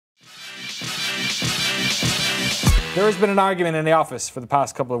There has been an argument in the office for the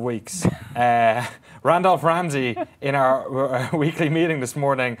past couple of weeks. Randolph Ramsey, in our weekly meeting this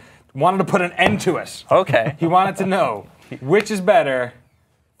morning, wanted to put an end to it. Okay. He wanted to know which is better,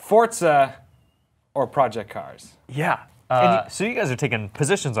 Forza or Project Cars. Yeah. So you guys are taking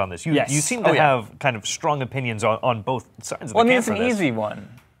positions on this. You Yes. seem to have kind of strong opinions on both sides of the Well, I mean, camp it's an for this. easy one.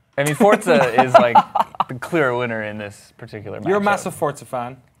 I mean, Forza is like the clear winner in this particular matchup. You're a massive Forza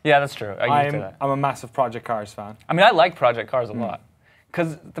fan. Yeah, that's true. I can say that. I'm a massive Project Cars fan. I mean, I like Project Cars a lot.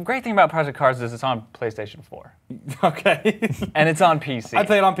 Because the great thing about Project Cars is it's on PlayStation 4. Okay. And it's on PC. I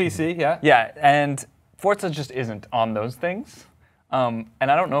play it on PC, yeah. Yeah, and Forza just isn't on those things. And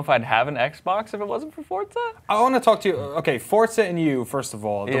I don't know if I'd have an Xbox if it wasn't for Forza. I want to talk to you. Okay, Forza and you, first of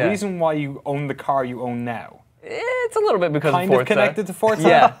all. The Yeah. reason why you own the car you own now. It's a little bit because Kind of Forza. of connected to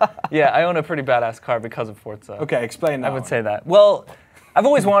Forza? Yeah, I own a pretty badass car because of Forza. Okay, explain that. I would say that. Well, I've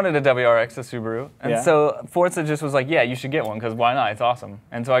always wanted a WRX, a Subaru, and Yeah. so Forza just was like, yeah, you should get one, because why not? It's awesome.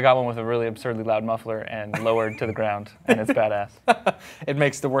 And so I got one with a really absurdly loud muffler and lowered to the ground, and it's badass. It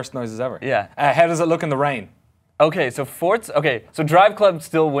makes the worst noises ever. Yeah. How does it look in the rain? Okay, so Drive Club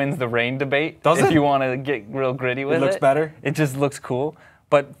still wins the rain debate. Does if it? you want to get real gritty with it. It looks better? It just looks cool.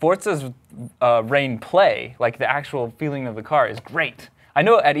 But Forza's rain play, like the actual feeling of the car, is great. I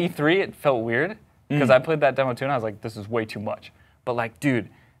know at E3 it felt weird, because I played that demo too, and I was like, this is way too much. But like, dude,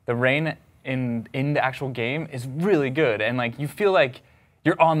 the rain in the actual game is really good, and like you feel like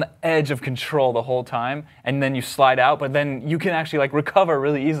you're on the edge of control the whole time, and then you slide out, but then you can actually like recover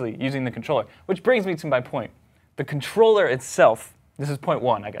really easily using the controller. Which brings me to my point. The controller itself. This is point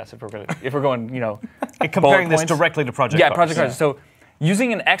one, I guess, if we're going, you know, Comparing this points. directly to Project Yeah, Cars. Project Cars. So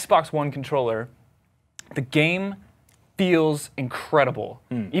using an Xbox One controller, the game feels incredible,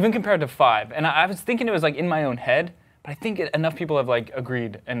 even compared to 5. And I was thinking it was like in my own head, but I think enough people have like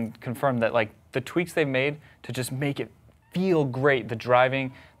agreed and confirmed that like the tweaks they've made to just make it feel great, the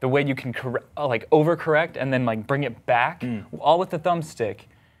driving, the way you can like overcorrect and then like bring it back, all with the thumbstick,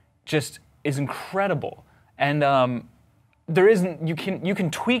 just is incredible. And you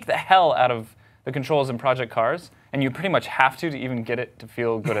can tweak the hell out of the controls in Project Cars, and you pretty much have to even get it to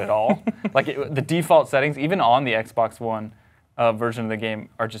feel good at all. Like the default settings, even on the Xbox One version of the game,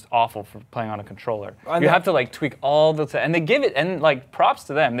 are just awful for playing on a controller. You have to like tweak all the and they give it, and like props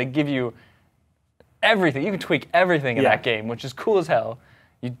to them, they give you everything. You can tweak everything in that game, which is cool as hell.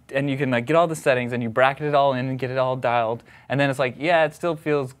 And you can like get all the settings and you bracket it all in and get it all dialed, and then it's like, yeah, it still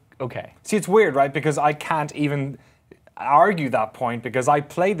feels okay. See, it's weird, right? Because I can't even argue that point because I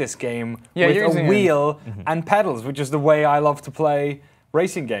play this game with a wheel and pedals, which is the way I love to play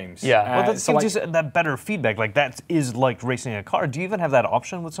racing games. Yeah, well, that gives you that better feedback. Like, that is like racing a car. Do you even have that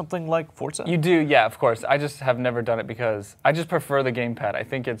option with something like Forza? You do, yeah, of course. I just have never done it because I just prefer the gamepad. I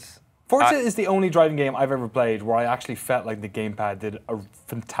think it's... Forza is the only driving game I've ever played where I actually felt like the gamepad did a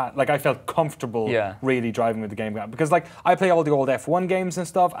fantastic... Like, I felt comfortable really driving with the gamepad. Because, like, I play all the old F1 games and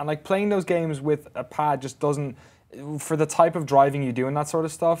stuff, and, like, playing those games with a pad just doesn't... For the type of driving you do and that sort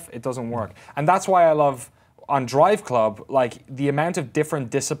of stuff, it doesn't work. And that's why I love... On Drive Club, like, the amount of different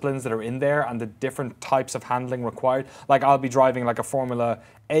disciplines that are in there and the different types of handling required. Like, I'll be driving, like, a Formula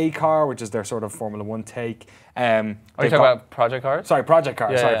A car, which is their sort of Formula 1 take. Are you talking about Project Cars? Sorry, Project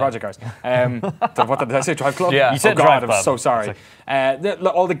Cars. Yeah, Project Cars. What did I say? Drive Club? Yeah. You said God, Drive I'm Club. so sorry.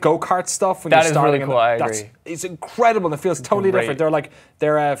 All the go-kart stuff when that you're is starting. Really cool, I agree. It's incredible. It feels totally Great. different.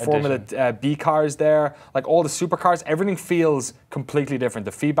 They're Formula B cars there. Like, all the supercars, everything feels completely different.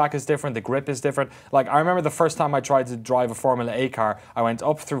 The feedback is different. The grip is different. Like, I remember the first time I tried to drive a Formula A car, I went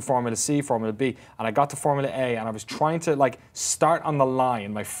up through Formula C, Formula B, and I got to Formula A, and I was trying to, like, start on the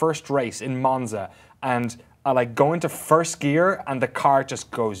line, my first race in Monza, and I like go into first gear and the car just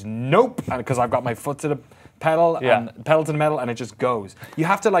goes nope, and because I've got my foot to the pedal and pedal to the metal, and it just goes. You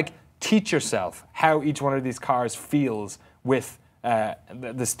have to like teach yourself how each one of these cars feels with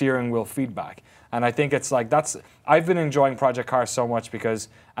the steering wheel feedback. And I think it's like I've been enjoying Project Cars so much because,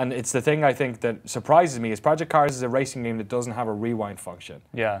 and it's the thing I think that surprises me is Project Cars is a racing game that doesn't have a rewind function.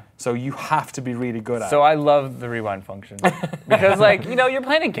 Yeah. So you have to be really good at it. So I love the rewind function because, like, you know, you're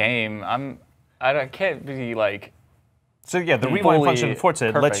playing a game. I can't be like. So yeah, the rewind function in Forza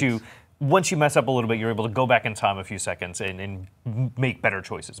perfect. lets you, once you mess up a little bit, you're able to go back in time a few seconds and make better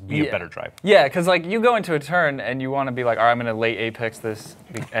choices, be a better driver. Yeah, because like you go into a turn and you want to be like, all right, I'm gonna late apex this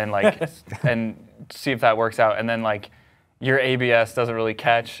and like and see if that works out, and then like your ABS doesn't really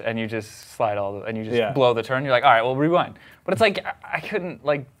catch, and you just slide and you just Yeah. blow the turn. You're like, all right, well, rewind. But it's like I couldn't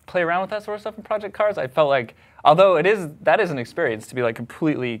like play around with that sort of stuff in Project Cars. I felt like, although that is an experience to be like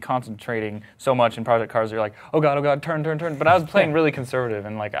completely concentrating so much in Project Cars. You're like, oh god, turn. But I was playing really conservative,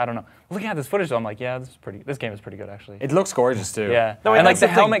 and like I don't know. Looking at this footage, though, I'm like, yeah, this game is pretty good actually. It looks gorgeous too. Yeah, No, and like that's the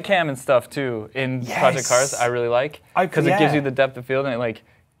the helmet cam and stuff too in Project Cars, I really like because it gives you the depth of field and it like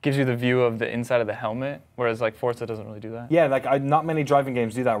gives you the view of the inside of the helmet, whereas like Forza doesn't really do that. Yeah, like not many driving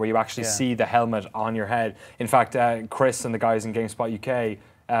games do that where you actually see the helmet on your head. In fact, Chris and the guys in GameSpot UK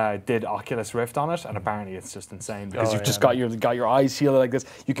did Oculus Rift on it, and apparently it's just insane because you've just got your eyes shielded like this.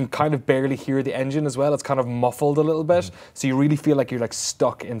 You can kind of barely hear the engine as well. It's kind of muffled a little bit, so you really feel like you're like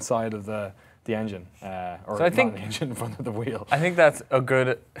stuck inside of the engine, or so I think not the engine in front of the wheel. I think that's a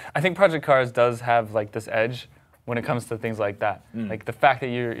good. I think Project Cars does have like this edge when it comes to things like that. Like the fact that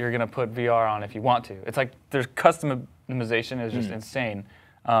you're gonna put VR on if you want to. It's like there's customization is just insane.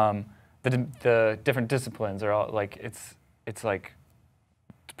 The different disciplines are all like it's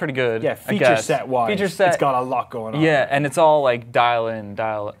pretty good. Yeah, feature set wise, feature set, it's got a lot going on. Yeah, and it's all like dial in,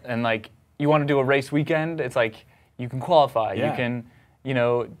 and like you want to do a race weekend. It's like you can qualify. Yeah. You can,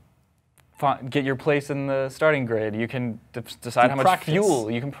 get your place in the starting grid. You can decide how much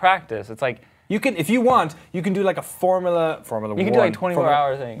fuel. You can practice. It's like you can, if you want, you can do like a Formula One. You can do like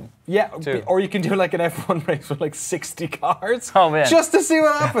 24-hour thing. Yeah, too. Or you can do like an F1 race with like 60 cars. Oh man, just to see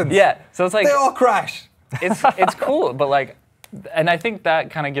what happens. Yeah, so it's like they all crash. It's cool, but like. And I think that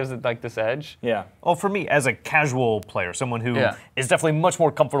kind of gives it like this edge. Yeah. Well, for me, as a casual player, someone who is definitely much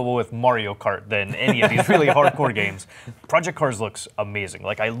more comfortable with Mario Kart than any of these really hardcore games, Project Cars looks amazing.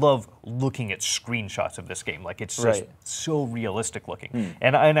 Like, I love looking at screenshots of this game. Like, it's just so realistic looking.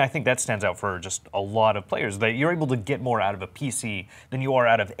 And I think that stands out for just a lot of players, that you're able to get more out of a PC than you are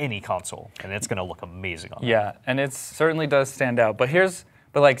out of any console. And it's going to look amazing on Yeah, and it certainly does stand out. But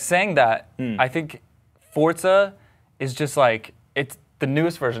like saying that, I think Forza is just like, it's the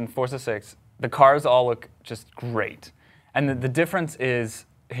newest version, Forza 6. The cars all look just great. And the difference is,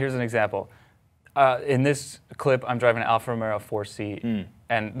 here's an example. In this clip, I'm driving an Alfa Romeo 4C,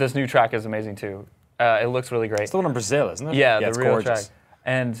 and this new track is amazing too. It looks really great. It's the one in Brazil, isn't it? Yeah, it's the real gorgeous. track.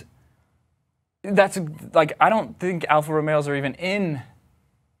 And that's like, I don't think Alfa Romeos are even in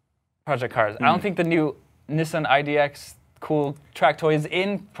Project Cars. I don't think the new Nissan IDX cool track toy is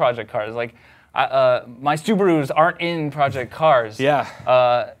in Project Cars. Like, my Subarus aren't in Project Cars. Yeah.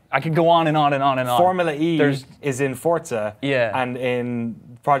 I could go on and on and on and on. Formula E is in Forza. Yeah. And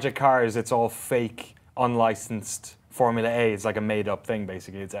in Project Cars, it's all fake, unlicensed Formula A. It's like a made-up thing,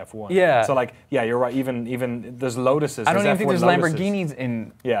 basically. It's F1. Yeah. So, like, yeah, you're right. Even there's Lotuses. I don't even think there's Lotuses. Lamborghinis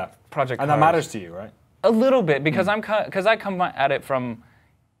in Project Cars. And that matters to you, right? A little bit, because I come at it from,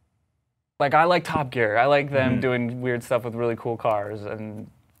 like, I like Top Gear. I like them doing weird stuff with really cool cars, and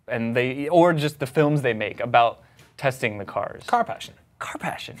or just the films they make about testing the cars. Car passion.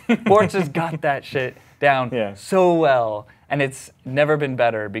 Forza's got that shit down so well, and it's never been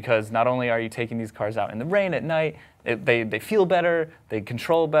better, because not only are you taking these cars out in the rain at night, they feel better, they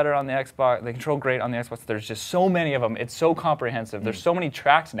control better on the Xbox, they control great on the Xbox. There's just so many of them. It's so comprehensive. There's so many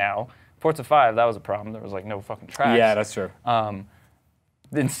tracks now. Forza 5, that was a problem. There was like no fucking tracks. Yeah, that's true.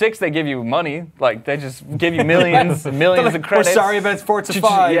 In 6, they give you money. Like, they just give you millions and millions of credits. We're sorry about Forza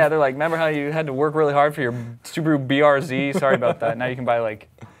 5. Yeah, they're like, remember how you had to work really hard for your Subaru BRZ? Sorry about that. Now you can buy, like,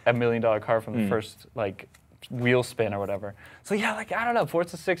 $1 million car from the first, like, wheel spin or whatever. So, yeah, like, I don't know.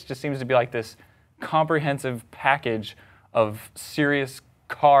 Forza 6 just seems to be, like, this comprehensive package of serious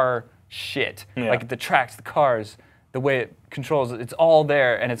car shit. Yeah. Like, the tracks, the cars, the way it controls, it's all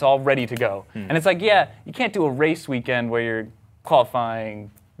there, and it's all ready to go. And it's like, yeah, you can't do a race weekend where you're qualifying,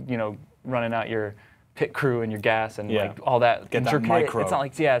 running out your pit crew and your gas and like all that Get intricate. that micro. It's not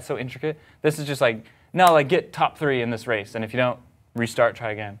like, it's so intricate. This is just like, no, like, get top 3 in this race, and if you don't, restart,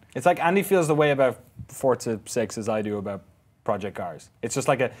 try again. It's like Andy feels the way about Forza 6 as I do about Project Cars. It's just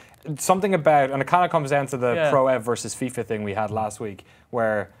like something about, and it kind of comes down to the Pro Ev versus FIFA thing we had last week,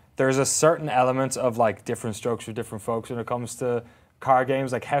 where there's a certain element of like different strokes for different folks when it comes to car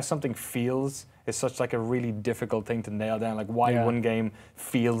games, like how something feels is such like a really difficult thing to nail down, like why one game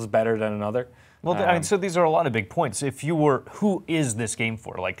feels better than another. Well, so these are a lot of big points. If you were, who is this game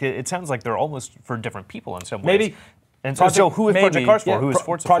for? Like, it sounds like they're almost for different people in some ways. Maybe. And so who is Project Cars for? Who is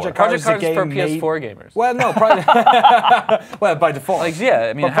Forza Project for? Cars Project is Cars a is game for PS4 gamers. Well, no, well, by default. Like, yeah,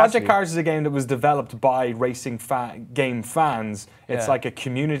 I mean, but Project Cars is a game that was developed by racing game fans. It's like a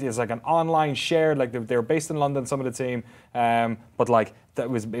community. It's like an online shared. Like they're based in London, some of the team, but like it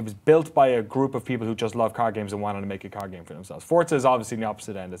was built by a group of people who just love car games and wanted to make a car game for themselves. Forza is obviously the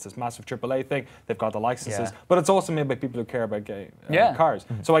opposite end. It's this massive AAA thing. They've got the licenses, but it's also made by people who care about cars.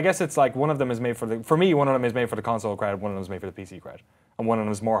 So I guess it's like one of them is made for me, one of them is made for the console crowd, one of them is made for the PC crowd. And one of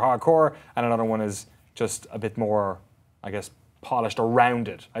them is more hardcore, and another one is just a bit more, I guess, polished or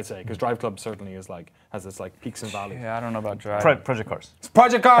rounded, I'd say, because Drive Club certainly is like has its like peaks and valleys. Yeah, I don't know about Drive. Project Cars. It's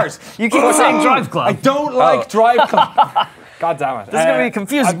Project Cars. You keep saying Drive Club. I don't like Drive Club. God damn it. This is gonna be a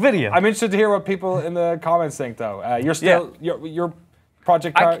confusing video. I'm interested to hear what people in the comments think, though. You're still your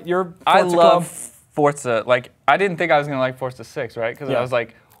Project Car. Your Forza I love Club. Forza. Like, I didn't think I was gonna like Forza 6, right? Because I was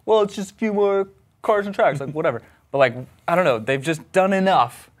like, well, it's just a few more cars and tracks, like whatever. But like, I don't know. They've just done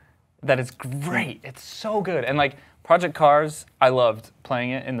enough that it's great. It's so good. And like Project Cars, I loved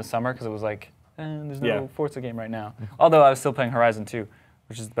playing it in the summer because it was like, there's no Forza game right now. Although I was still playing Horizon 2,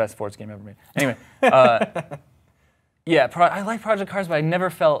 which is the best Forza game ever made. Anyway, I like Project Cars, but I never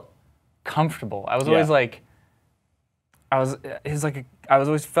felt comfortable. I was always like, I always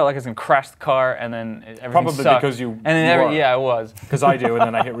felt like I was gonna crash the car, and then everything Probably sucked. because you and then I was. Because I do, and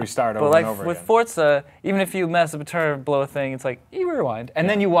then I hit restart over and over But like with again. Forza, even if you mess up a turn, blow a thing, it's like you rewind, and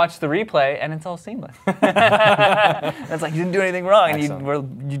then you watch the replay, and it's all seamless. It's like you didn't do anything wrong,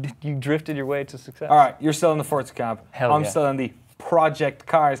 and you drifted your way to success. All right, you're still in the Forza camp. I'm yeah. still in the Project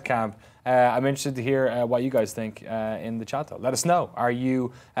Cars camp. I'm interested to hear what you guys think in the chat, though. Let us know. Are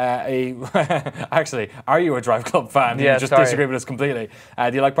you actually, are you a Drive Club fan? Yeah, You just disagree with us completely.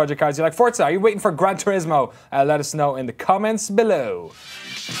 Do you like Project Cars? Do you like Forza? Are you waiting for Gran Turismo? Let us know in the comments below.